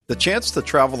The chance to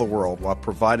travel the world while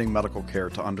providing medical care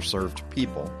to underserved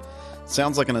people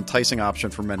sounds like an enticing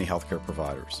option for many healthcare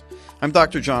providers. I'm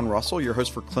Dr. John Russell, your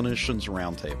host for Clinicians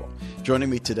Roundtable. Joining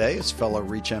me today is fellow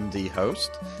ReachMD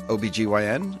host,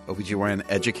 OBGYN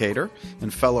educator,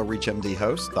 and fellow ReachMD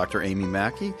host, Dr. Amy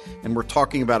Mackey, and we're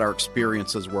talking about our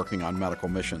experiences working on medical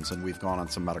missions, and we've gone on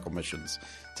some medical missions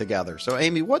together. So,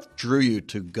 Amy, what drew you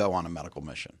to go on a medical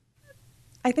mission?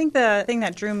 I think the thing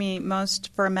that drew me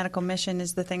most for a medical mission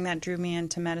is the thing that drew me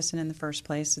into medicine in the first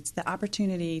place. It's the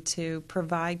opportunity to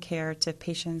provide care to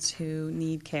patients who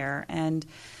need care. And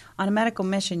on a medical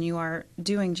mission, you are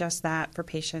doing just that for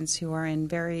patients who are in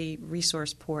very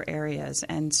resource-poor areas.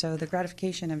 And so the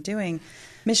gratification of doing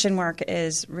mission work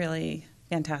is really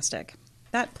fantastic.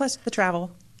 That plus the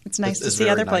travel. It's nice to see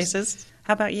other places.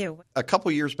 How about you? A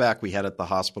couple years back, we had at the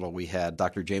hospital, we had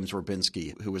Dr. James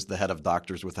Werbinski, who was the head of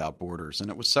Doctors Without Borders, and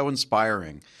it was so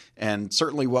inspiring. And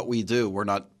certainly what we do, we're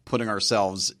not putting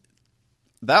ourselves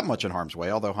that much in harm's way,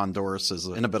 although Honduras is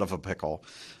in a bit of a pickle.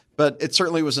 But it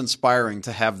certainly was inspiring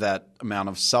to have that amount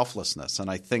of selflessness. And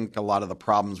I think a lot of the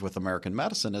problems with American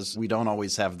medicine is we don't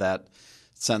always have that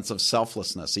sense of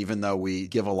selflessness, even though we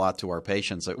give a lot to our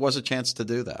patients. It was a chance to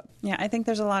do that. Yeah, I think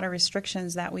there's a lot of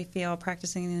restrictions that we feel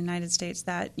practicing in the United States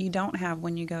that you don't have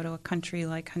when you go to a country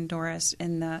like Honduras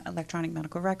in the electronic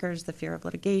medical records, the fear of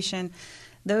litigation.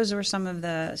 Those were some of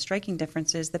the striking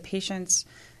differences. The patients,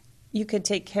 you could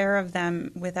take care of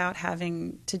them without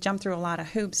having to jump through a lot of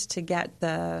hoops to get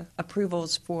the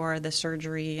approvals for the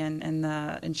surgery and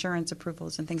the insurance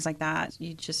approvals and things like that.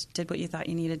 You just did what you thought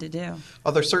you needed to do.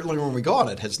 Although certainly when we go on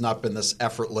it has not been this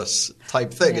effortless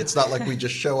type thing. Yeah. It's not like we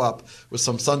just show up with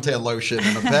some suntan lotion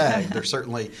in a bag. There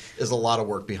certainly is a lot of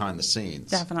work behind the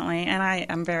scenes. Definitely. And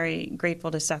I'm very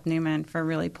grateful to Seth Newman for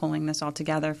really pulling this all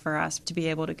together for us to be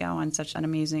able to go on such an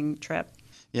amazing trip.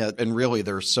 Yeah, and really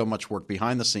there's so much work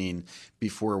behind the scene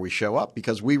before we show up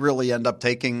because we really end up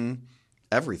taking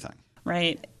everything.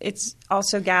 Right. It's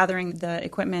also gathering the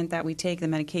equipment that we take, the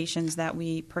medications that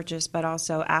we purchase, but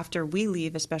also after we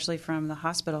leave, especially from the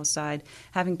hospital side,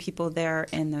 having people there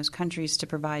in those countries to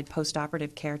provide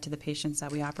post-operative care to the patients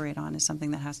that we operate on is something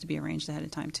that has to be arranged ahead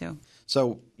of time too.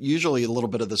 So usually a little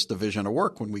bit of this division of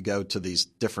work when we go to these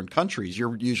different countries,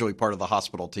 you're usually part of the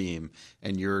hospital team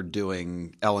and you're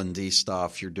doing L&D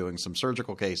stuff, you're doing some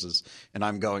surgical cases, and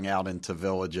I'm going out into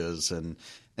villages and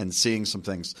seeing some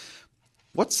things.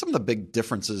 What's some of the big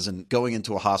differences in going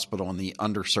into a hospital in the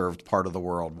underserved part of the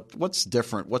world? What's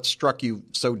different? What struck you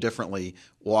so differently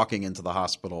walking into the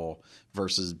hospital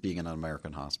versus being in an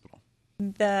American hospital?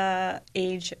 The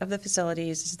age of the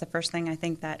facilities is the first thing I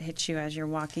think that hits you as you're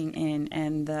walking in,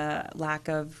 and the lack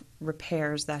of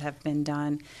repairs that have been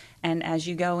done. And as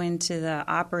you go into the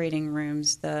operating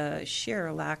rooms, the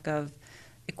sheer lack of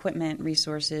equipment,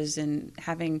 resources, and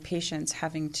having patients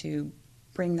having to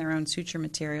bring their own suture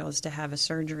materials to have a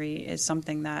surgery is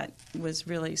something that was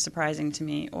really surprising to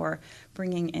me. Or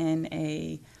bringing in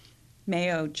a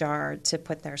Mayo jar to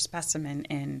put their specimen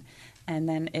in. And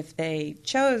then if they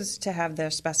chose to have their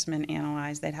specimen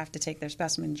analyzed, they'd have to take their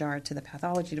specimen jar to the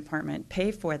pathology department,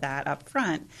 pay for that up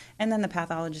front, and then the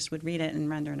pathologist would read it and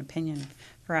render an opinion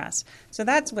for us. So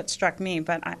that's what struck me.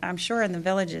 But I'm sure in the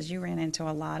villages you ran into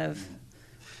a lot of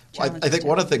I think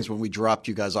one of the things when we dropped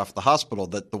you guys off at the hospital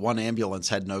that the one ambulance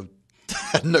had no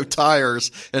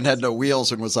tires and had no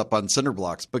wheels and was up on cinder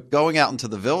blocks. But going out into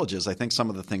the villages, I think some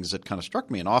of the things that kind of struck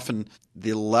me, and often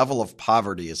the level of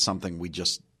poverty is something we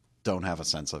just don't have a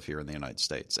sense of here in the United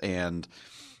States. And,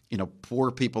 you know,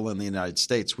 poor people in the United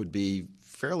States would be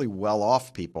fairly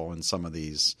well-off people in some of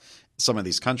these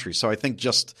countries. So I think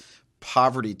just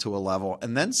poverty to a level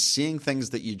and then seeing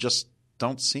things that you just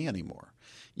don't see anymore.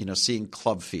 You know, seeing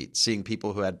club feet, seeing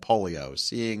people who had polio,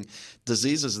 seeing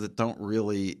diseases that don't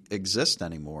really exist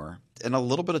anymore, and a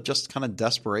little bit of just kind of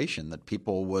desperation that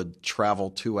people would travel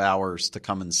 2 hours to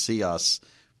come and see us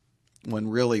when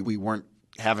really we weren't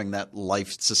having that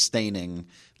life-sustaining,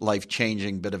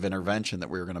 life-changing bit of intervention that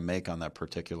we were going to make on that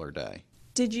particular day.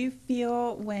 Did you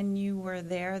feel when you were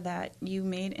there that you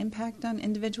made impact on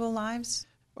individual lives?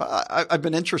 I've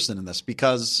been interested in this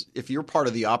because if you're part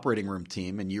of the operating room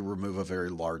team and you remove a very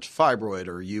large fibroid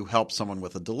or you help someone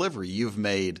with a delivery, you've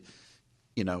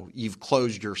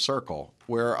closed your circle.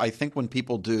 Where I think when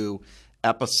people do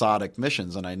episodic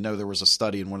missions, and I know there was a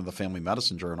study in one of the family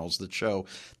medicine journals that show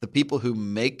the people who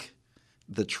make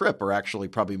the trip are actually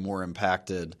probably more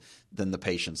impacted than the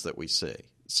patients that we see.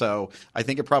 So I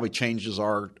think it probably changes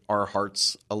our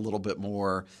hearts a little bit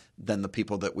more than the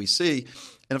people that we see.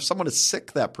 And if someone is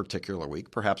sick that particular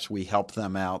week, perhaps we help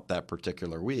them out that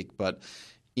particular week. But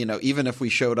even if we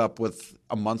showed up with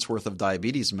a month's worth of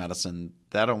diabetes medicine,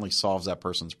 that only solves that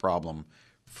person's problem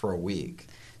for a week.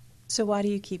 So why do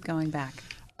you keep going back?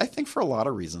 I think for a lot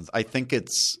of reasons. I think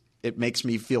it makes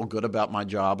me feel good about my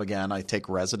job again. I take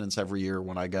residence every year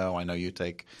when I go. I know you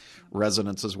take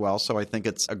residence as well. So I think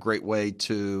it's a great way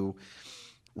to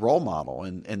role model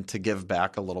and to give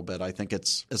back a little bit. I think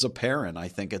as a parent, I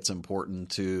think it's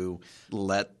important to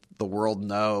let the world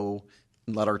know,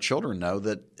 let our children know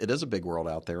that it is a big world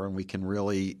out there and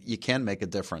you can make a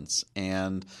difference.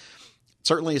 And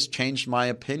certainly it's changed my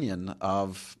opinion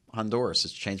of Honduras.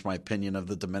 It's changed my opinion of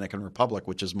the Dominican Republic,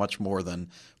 which is much more than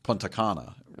Punta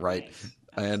Cana, right?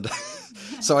 And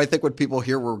so I think when people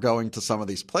hear we're going to some of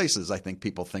these places, I think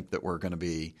people think that we're going to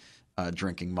be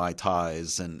drinking Mai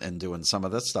Tais and doing some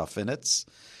of this stuff. And it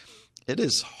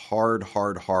is hard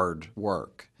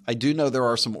work. I do know there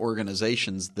are some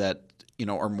organizations that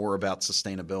are more about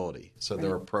sustainability. So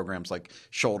there are programs like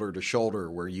Shoulder to Shoulder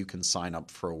where you can sign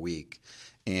up for a week.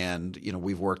 And,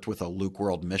 we've worked with a Luke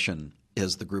World Mission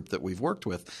is the group that we've worked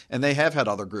with. And they have had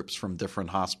other groups from different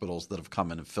hospitals that have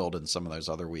come in and filled in some of those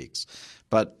other weeks.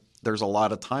 But there's a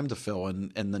lot of time to fill,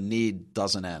 and the need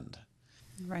doesn't end.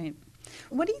 Right.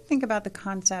 What do you think about the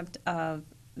concept of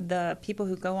the people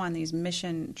who go on these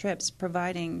mission trips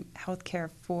providing health care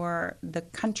for the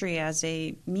country as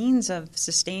a means of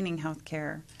sustaining health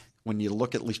care? When you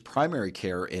look at least primary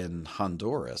care in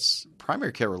Honduras,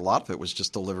 primary care, a lot of it was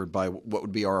just delivered by what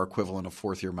would be our equivalent of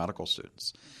fourth-year medical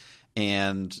students.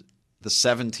 And the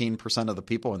 17% of the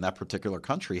people in that particular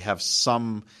country have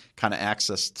some kind of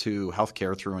access to health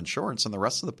care through insurance, and the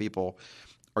rest of the people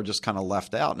are just kind of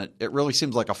left out. And it really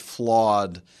seems like a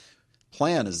flawed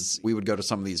plan. Is we would go to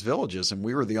some of these villages, and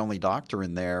we were the only doctor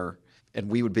in there, and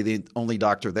we would be the only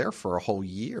doctor there for a whole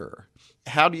year.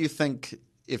 How do you think,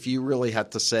 if you really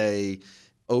had to say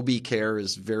OB care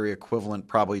is very equivalent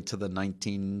probably to the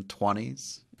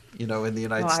 1920s, in the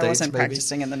United States? I wasn't maybe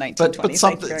practicing in the 1920s.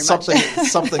 But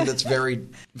something that's very,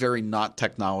 very not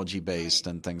technology-based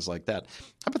and things like that.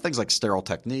 How about things like sterile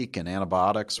technique and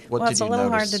antibiotics? What did you notice? It's a little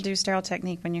hard to do sterile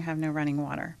technique when you have no running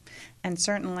water. And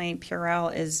certainly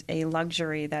Purell is a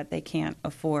luxury that they can't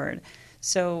afford.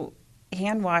 So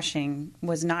hand washing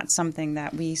was not something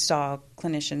that we saw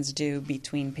clinicians do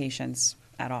between patients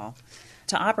at all.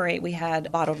 To operate, we had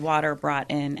bottled water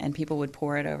brought in, and people would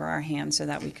pour it over our hands so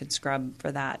that we could scrub for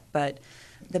that. But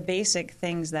the basic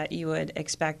things that you would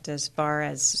expect as far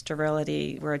as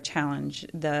sterility were a challenge.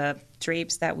 The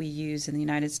drapes that we use in the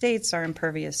United States are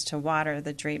impervious to water.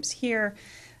 The drapes here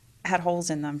had holes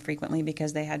in them frequently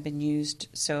because they had been used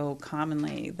so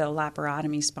commonly. The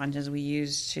laparotomy sponges we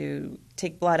used to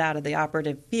take blood out of the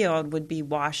operative field would be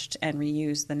washed and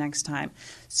reused the next time.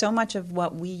 So much of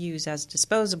what we use as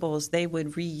disposables, they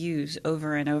would reuse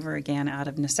over and over again out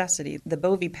of necessity. The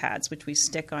Bovi pads, which we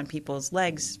stick on people's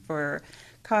legs for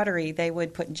cautery, they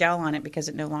would put gel on it because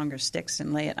it no longer sticks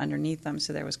and lay it underneath them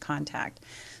so there was contact.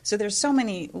 So there's so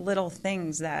many little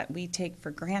things that we take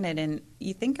for granted, and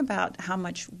you think about how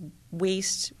much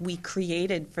waste we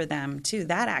created for them too.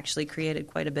 That actually created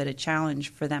quite a bit of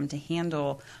challenge for them to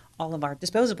handle all of our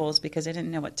disposables because they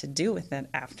didn't know what to do with it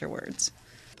afterwards.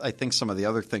 I think some of the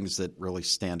other things that really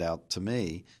stand out to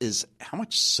me is how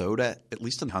much soda, at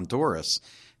least in Honduras,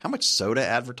 how much soda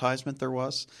advertisement there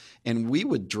was. And we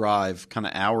would drive kind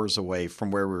of hours away from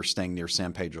where we were staying near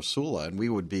San Pedro Sula, and we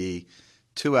would be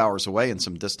 2 hours away in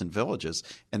some distant villages,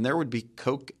 and there would be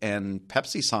Coke and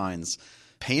Pepsi signs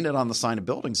painted on the side of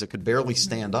buildings that could barely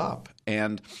stand up.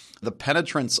 And the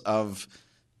penetrance of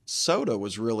soda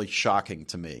was really shocking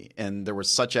to me. And there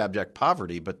was such abject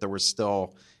poverty, but there were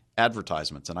still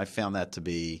advertisements, and I found that to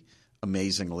be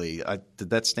amazingly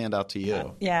did that stand out to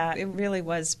you? Yeah, it really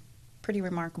was pretty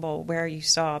remarkable where you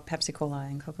saw Pepsi Cola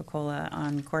and Coca-Cola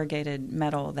on corrugated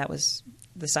metal that was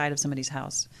the side of somebody's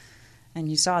house. And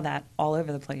you saw that all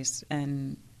over the place.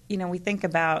 And, we think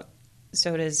about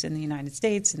sodas in the United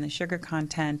States and the sugar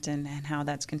content and how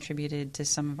that's contributed to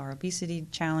some of our obesity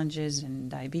challenges and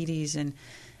diabetes and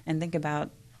think about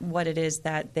what it is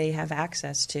that they have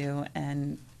access to.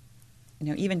 And,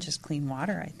 even just clean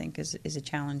water, I think, is a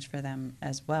challenge for them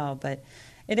as well. But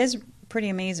it is pretty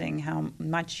amazing how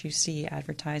much you see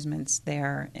advertisements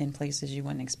there in places you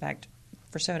wouldn't expect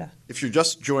for soda. If you're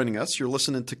just joining us, you're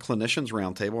listening to Clinicians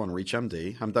Roundtable on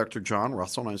ReachMD. I'm Dr. John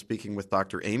Russell, and I'm speaking with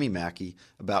Dr. Amy Mackey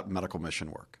about medical mission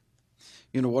work.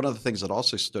 One of the things that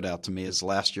also stood out to me is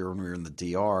last year when we were in the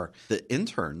DR, the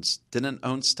interns didn't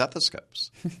own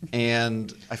stethoscopes.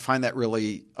 And I find that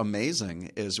really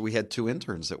amazing is we had 2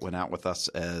 interns that went out with us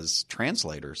as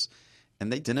translators,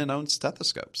 and they didn't own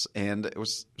stethoscopes. And it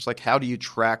was like, how do you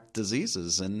track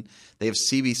diseases? And they have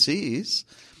CBCs.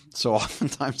 So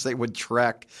oftentimes they would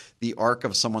track the arc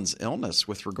of someone's illness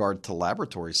with regard to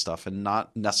laboratory stuff and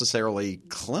not necessarily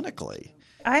clinically.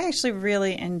 I actually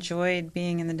really enjoyed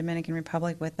being in the Dominican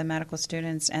Republic with the medical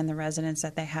students and the residents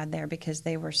that they had there, because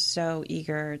they were so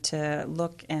eager to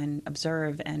look and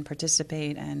observe and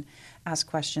participate and ask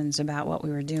questions about what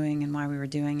we were doing and why we were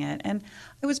doing it. And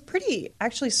I was pretty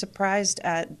actually surprised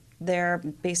at their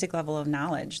basic level of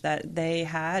knowledge, that they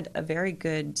had a very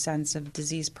good sense of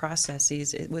disease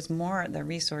processes. It was more the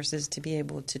resources to be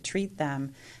able to treat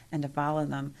them and to follow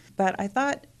them. But I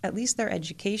thought at least their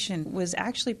education was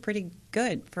actually pretty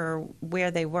good for where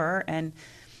they were, and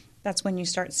that's when you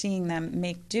start seeing them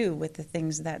make do with the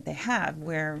things that they have,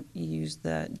 where you use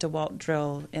the DeWalt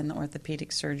drill in the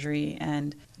orthopedic surgery,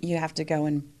 and you have to go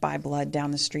and buy blood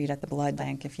down the street at the blood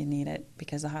bank if you need it,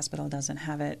 because the hospital doesn't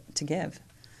have it to give.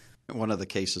 One of the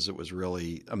cases that was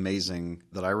really amazing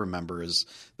that I remember is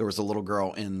there was a little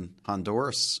girl in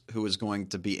Honduras who was going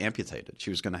to be amputated. She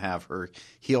was going to have her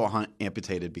heel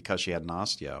amputated because she had an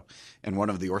osteo. And one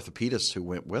of the orthopedists who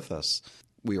went with us,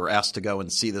 we were asked to go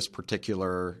and see this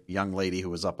particular young lady who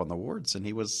was up on the wards. And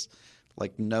he was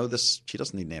like, no, she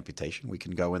doesn't need an amputation. We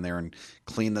can go in there and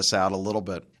clean this out a little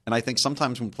bit. And I think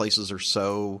sometimes when places are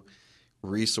so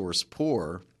resource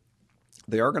poor,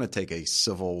 they are going to take a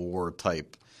Civil War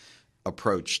type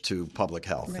approach to public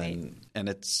health. Right. And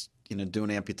it's, doing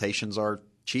amputations are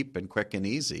cheap and quick and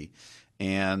easy.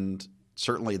 And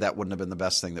certainly that wouldn't have been the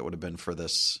best thing that would have been for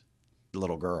this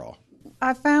little girl.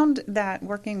 I found that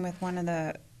working with one of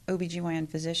the OBGYN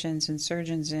physicians and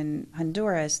surgeons in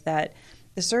Honduras, that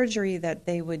the surgery that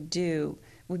they would do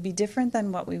would be different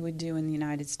than what we would do in the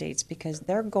United States, because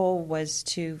their goal was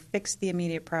to fix the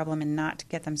immediate problem and not to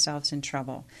get themselves in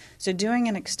trouble. So doing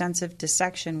an extensive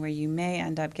dissection where you may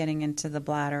end up getting into the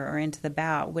bladder or into the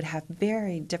bowel would have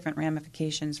very different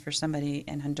ramifications for somebody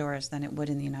in Honduras than it would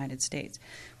in the United States.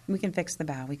 We can fix the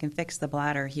bowel. We can fix the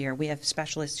bladder here. We have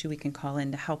specialists who we can call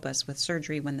in to help us with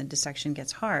surgery when the dissection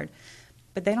gets hard.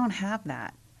 But they don't have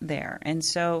that there. And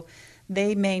so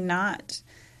they may not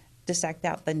dissect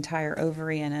out the entire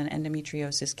ovary in an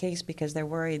endometriosis case, because they're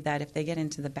worried that if they get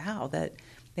into the bowel that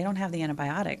they don't have the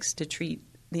antibiotics to treat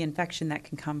the infection that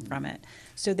can come from it.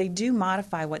 So they do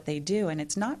modify what they do, and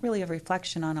it's not really a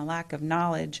reflection on a lack of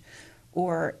knowledge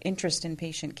or interest in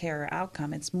patient care or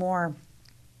outcome. It's more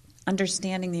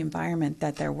understanding the environment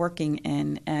that they're working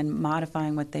in and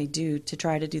modifying what they do to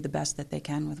try to do the best that they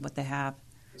can with what they have.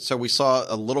 So we saw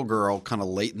a little girl kind of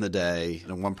late in the day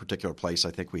in one particular place.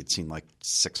 I think we had seen like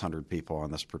 600 people on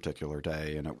this particular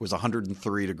day, and it was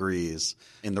 103 degrees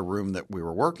in the room that we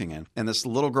were working in. And this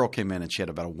little girl came in, and she had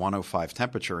about a 105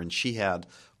 temperature, and she had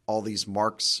all these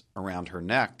marks around her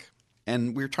neck.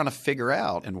 And we were trying to figure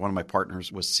out, and one of my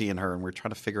partners was seeing her, and we were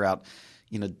trying to figure out,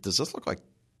 does this look like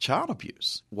child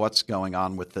abuse? What's going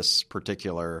on with this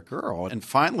particular girl? And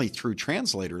finally, through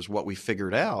translators, what we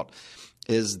figured out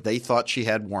is they thought she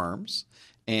had worms,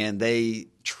 and they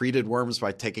treated worms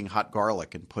by taking hot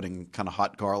garlic and putting kind of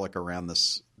hot garlic around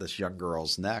this young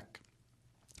girl's neck.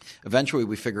 Eventually,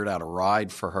 we figured out a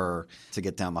ride for her to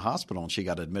get down the hospital, and she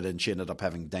got admitted, and she ended up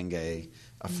having dengue,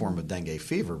 a form of dengue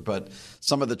fever. But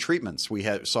some of the treatments,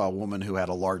 saw a woman who had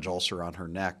a large ulcer on her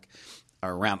neck,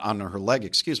 on her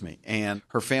leg, and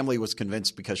her family was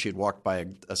convinced because she had walked by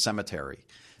a cemetery.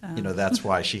 That's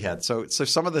why she had. So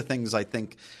some of the things, I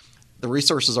think, the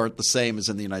resources aren't the same as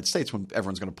in the United States when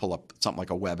everyone's going to pull up something like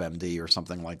a WebMD or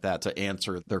something like that to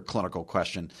answer their clinical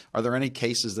question. Are there any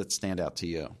cases that stand out to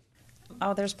you?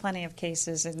 Oh, there's plenty of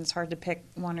cases, and it's hard to pick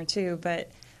one or two.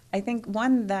 But I think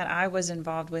one that I was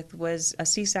involved with was a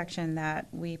C-section that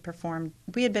we performed.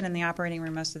 We had been in the operating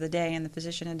room most of the day, and the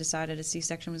physician had decided a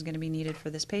C-section was going to be needed for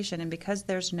this patient. And because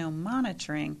there's no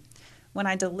monitoring, when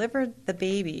I delivered the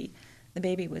baby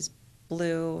was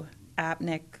blue,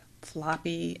 apneic,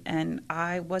 floppy, and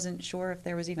I wasn't sure if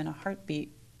there was even a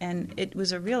heartbeat. And it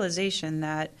was a realization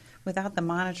that without the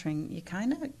monitoring, you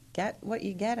kind of get what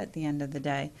you get at the end of the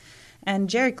day. And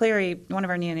Jerry Cleary, one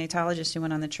of our neonatologists who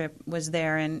went on the trip, was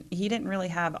there, and he didn't really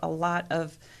have a lot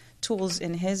of tools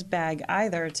in his bag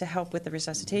either to help with the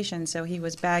resuscitation. So he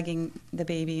was bagging the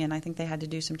baby, and I think they had to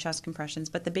do some chest compressions.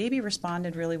 But the baby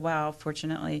responded really well,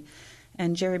 fortunately,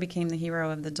 and Jerry became the hero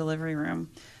of the delivery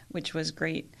room, which was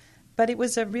great. But it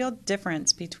was a real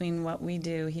difference between what we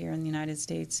do here in the United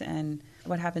States and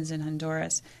what happens in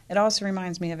Honduras. It also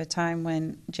reminds me of a time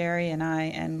when Jerry and I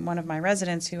and one of my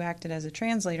residents who acted as a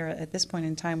translator at this point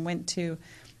in time went to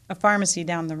a pharmacy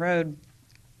down the road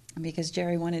because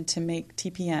Jerry wanted to make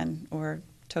TPN, or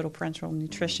total parenteral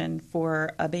nutrition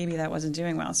for a baby that wasn't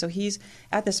doing well. So he's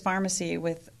at this pharmacy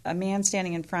with a man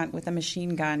standing in front with a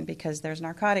machine gun because there's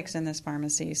narcotics in this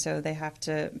pharmacy, so they have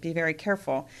to be very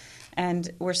careful. And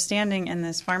we're standing in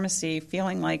this pharmacy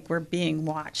feeling like we're being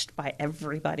watched by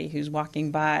everybody who's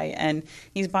walking by. And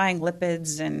he's buying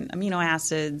lipids and amino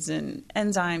acids and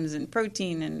enzymes and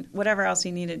protein and whatever else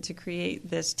he needed to create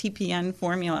this TPN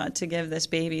formula to give this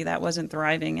baby that wasn't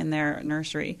thriving in their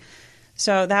nursery.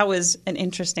 So that was an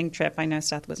interesting trip. I know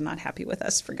Seth was not happy with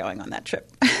us for going on that trip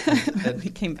when we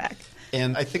came back.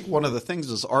 And I think one of the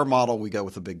things is our model, we go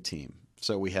with a big team.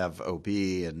 So we have OB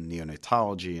and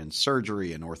neonatology and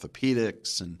surgery and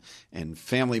orthopedics and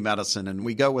family medicine, and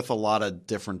we go with a lot of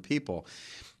different people.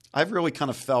 I've really kind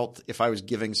of felt if I was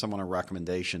giving someone a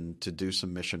recommendation to do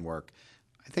some mission work,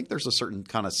 I think there's a certain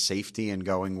kind of safety in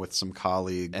going with some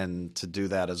colleague and to do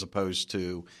that as opposed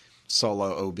to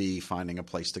solo OB finding a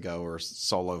place to go or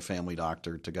solo family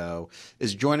doctor to go.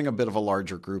 Is joining a bit of a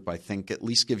larger group, I think, at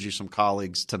least gives you some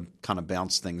colleagues to kind of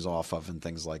bounce things off of and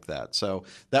things like that. So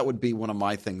that would be one of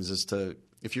my things is to,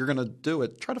 if you're going to do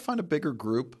it, try to find a bigger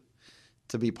group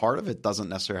to be part of it. Doesn't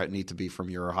necessarily need to be from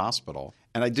your hospital.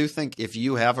 And I do think if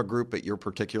you have a group at your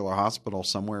particular hospital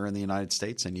somewhere in the United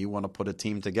States and you want to put a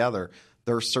team together,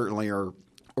 there certainly are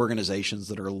organizations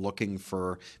that are looking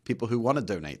for people who want to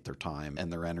donate their time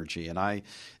and their energy. And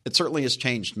it certainly has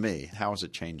changed me. How has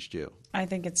it changed you? I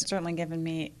think it's certainly given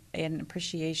me an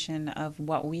appreciation of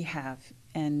what we have.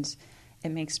 And it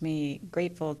makes me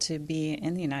grateful to be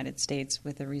in the United States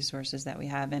with the resources that we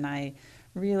have. And I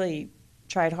really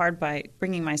tried hard by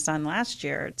bringing my son last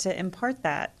year to impart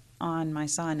that on my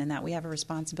son and that we have a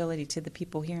responsibility to the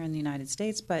people here in the United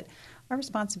States, but our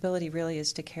responsibility really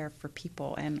is to care for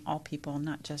people and all people,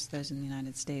 not just those in the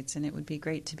United States. And it would be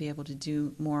great to be able to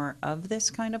do more of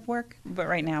this kind of work. But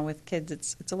right now with kids,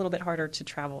 it's a little bit harder to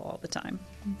travel all the time.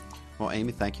 Well,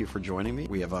 Amy, thank you for joining me.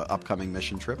 We have an upcoming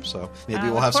mission trip, so maybe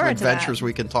we'll have some adventures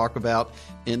we can talk about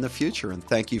in the future. And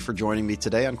thank you for joining me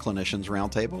today on Clinicians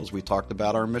Roundtable as we talked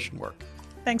about our mission work.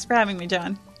 Thanks for having me,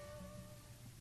 John.